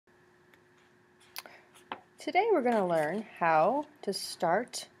Today we're going to learn how to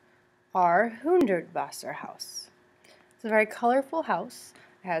start our Hundertwasser House. It's a very colorful house.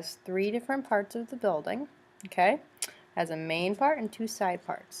 It has 3 different parts of the building. Okay? It has a main part and 2 side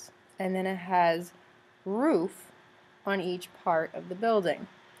parts. And then it has roof on each part of the building.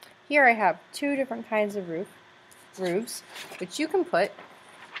 Here I have 2 different kinds of roofs, which you can put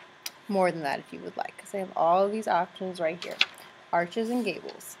more than that if you would like, because I have all of these options right here. Arches and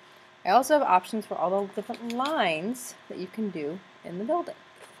gables. I also have options for all the different lines that you can do in the building.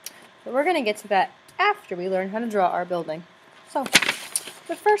 But we're going to get to that after we learn how to draw our building. So,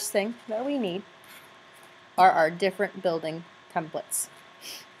 the first thing that we need are our different building templates.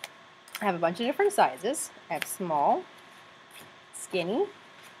 I have a bunch of different sizes. I have small, skinny,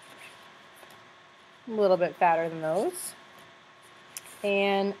 a little bit fatter than those,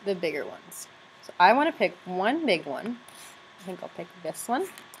 and the bigger ones. So I want to pick one big one. I think I'll pick this one.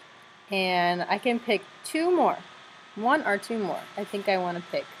 And I can pick 2 more. 1 or 2 more. I think I want to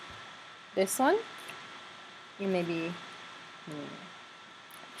pick this one. And maybe,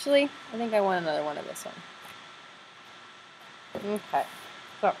 actually, I think I want another one of this one. Okay.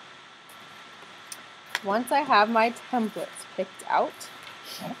 So, once I have my templates picked out,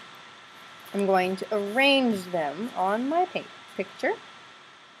 I'm going to arrange them on my picture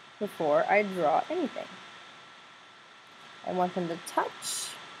before I draw anything. I want them to touch,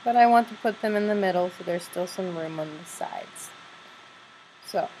 but I want to put them in the middle so there's still some room on the sides.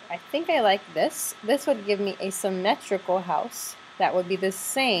 So I think I like this. This would give me a symmetrical house that would be the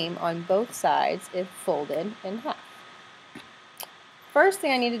same on both sides if folded in half. First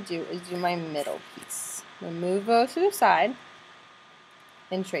thing I need to do is do my middle piece. Move those to the side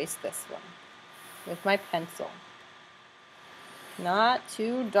and trace this one with my pencil. Not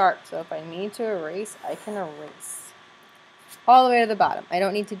too dark, so if I need to erase, I can erase. All the way to the bottom. I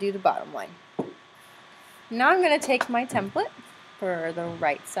don't need to do the bottom line. Now I'm going to take my template for the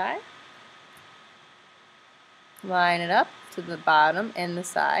right side, line it up to the bottom and the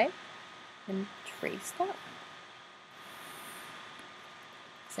side, and trace that.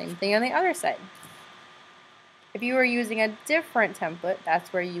 Same thing on the other side. If you were using a different template,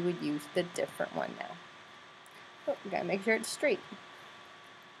 that's where you would use the different one now. So you gotta make sure it's straight.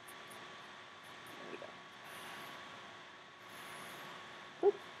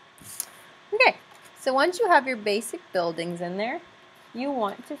 Okay, so once you have your basic buildings in there, you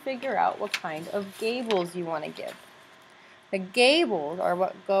want to figure out what kind of gables you want to give. The gables are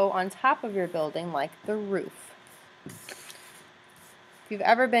what go on top of your building, like the roof. If you've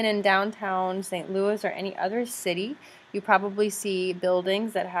ever been in downtown St. Louis or any other city, you probably see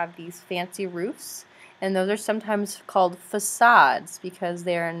buildings that have these fancy roofs, and those are sometimes called facades because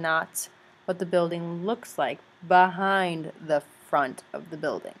they are not what the building looks like behind the front of the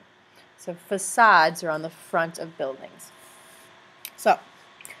building. So facades are on the front of buildings. So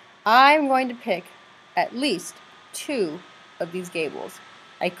I'm going to pick at least 2 of these gables.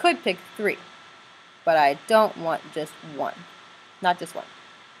 I could pick 3, but I don't want just 1. Not just 1.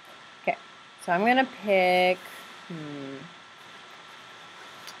 Okay, so I'm going to pick, I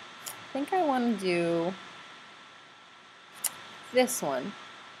think I want to do this one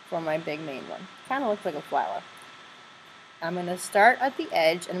for my big main one. Kind of looks like a flower. I'm going to start at the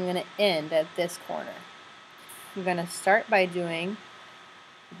edge and I'm going to end at this corner. I'm going to start by doing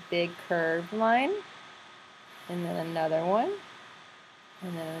a big curved line, and then another one,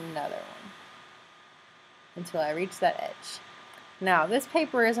 and then another one, until I reach that edge. Now, this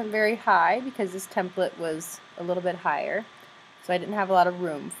paper isn't very high because this template was a little bit higher, so I didn't have a lot of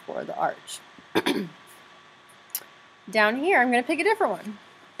room for the arch. Down here, I'm going to pick a different one.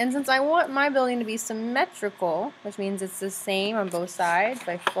 And since I want my building to be symmetrical, which means it's the same on both sides, if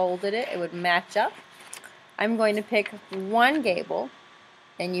I folded it, it would match up, I'm going to pick 1 gable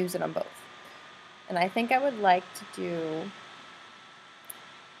and use it on both. And I think I would like to do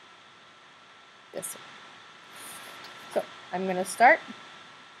this one. So I'm going to start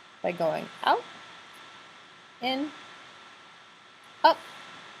by going out, in, up,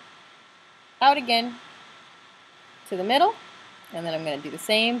 out again, to the middle, and then I'm going to do the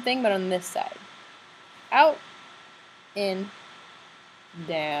same thing but on this side. Out, in,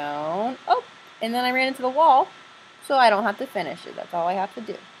 down, up, and then I ran into the wall, so I don't have to finish it. That's all I have to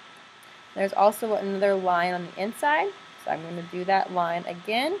do. There's also another line on the inside, so I'm going to do that line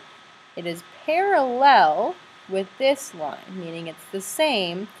again. It is parallel with this line, meaning it's the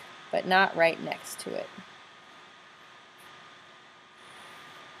same but not right next to it.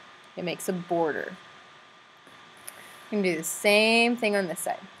 It makes a border. I'm going to do the same thing on this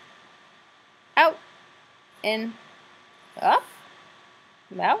side. Out, in, up,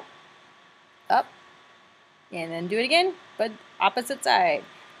 out, up, And then do it again, but opposite side.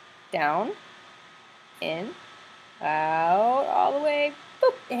 Down, in, out, all the way,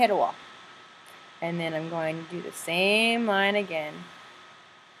 boop, and hit a wall. And then I'm going to do the same line again.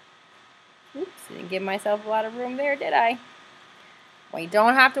 Oops, didn't give myself a lot of room there, did I? Well, you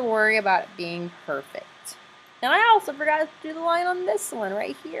don't have to worry about it being perfect. And I also forgot to do the line on this one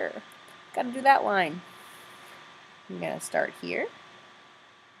right here. Got to do that line. I'm going to start here.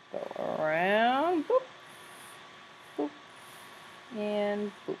 Go around, boop, boop,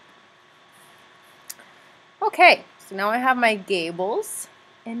 and boop. Okay, so now I have my gables,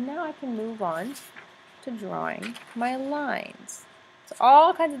 and now I can move on to drawing my lines. So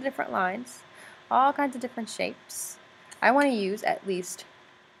all kinds of different lines, all kinds of different shapes. I want to use at least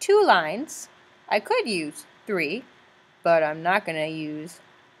 2 lines. I could use 3, but I'm not going to use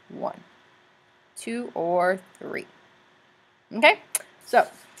 1, 2, or 3. Okay, so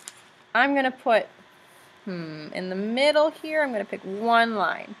I'm going to put, in the middle here, I'm going to pick 1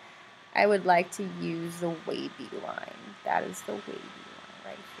 line. I would like to use the wavy line. That is the wavy line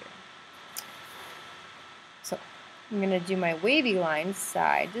right here. So I'm going to do my wavy line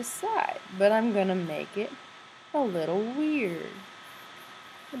side to side, but I'm going to make it a little weird.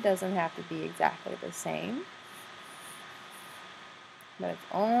 It doesn't have to be exactly the same, but it's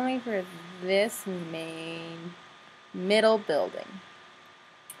only for this main middle building.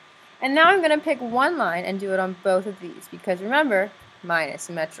 And now I'm going to pick 1 line and do it on both of these, because remember, mine is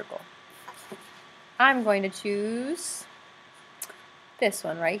symmetrical. I'm going to choose this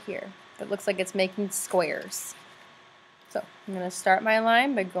one right here that looks like it's making squares. So I'm going to start my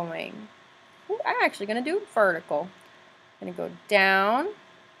line by going, I'm actually going to do vertical. I'm going to go down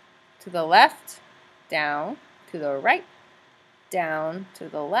to the left, down to the right, down to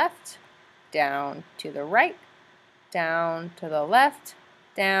the left, down to the right, down to the left,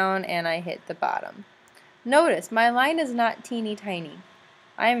 down, and I hit the bottom. Notice my line is not teeny tiny.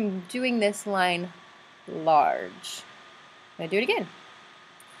 I'm doing this line large. I'm going to do it again.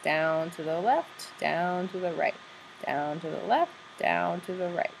 Down to the left, down to the right, down to the left, down to the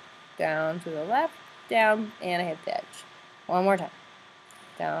right, down to the left, down, and I hit the edge. One more time.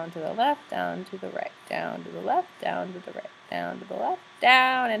 Down to the left, down to the right, down to the left, down to the right, down to the left,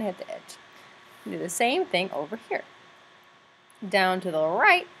 down, and hit the edge. Do the same thing over here. Down to the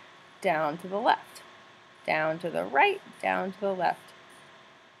right, down to the left, down to the right, down to the left,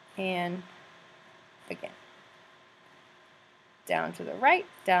 and again. Down to the right,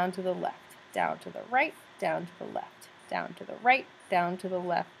 down to the left, down to the right, down to the left, down to the right, down to the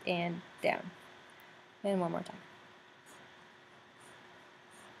left, and down. And one more time.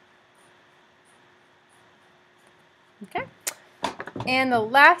 Okay. And the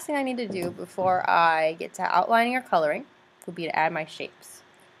last thing I need to do before I get to outlining or coloring would be to add my shapes.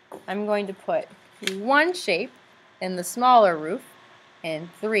 I'm going to put 1 shape in the smaller roof and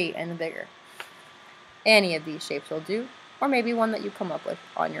 3 in the bigger. Any of these shapes will do, or maybe one that you come up with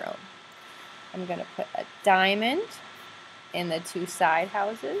on your own. I'm going to put a diamond in the 2 side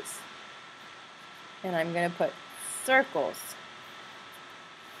houses, and I'm going to put circles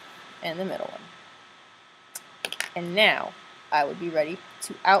in the middle one. And now I would be ready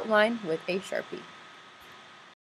to outline with a Sharpie.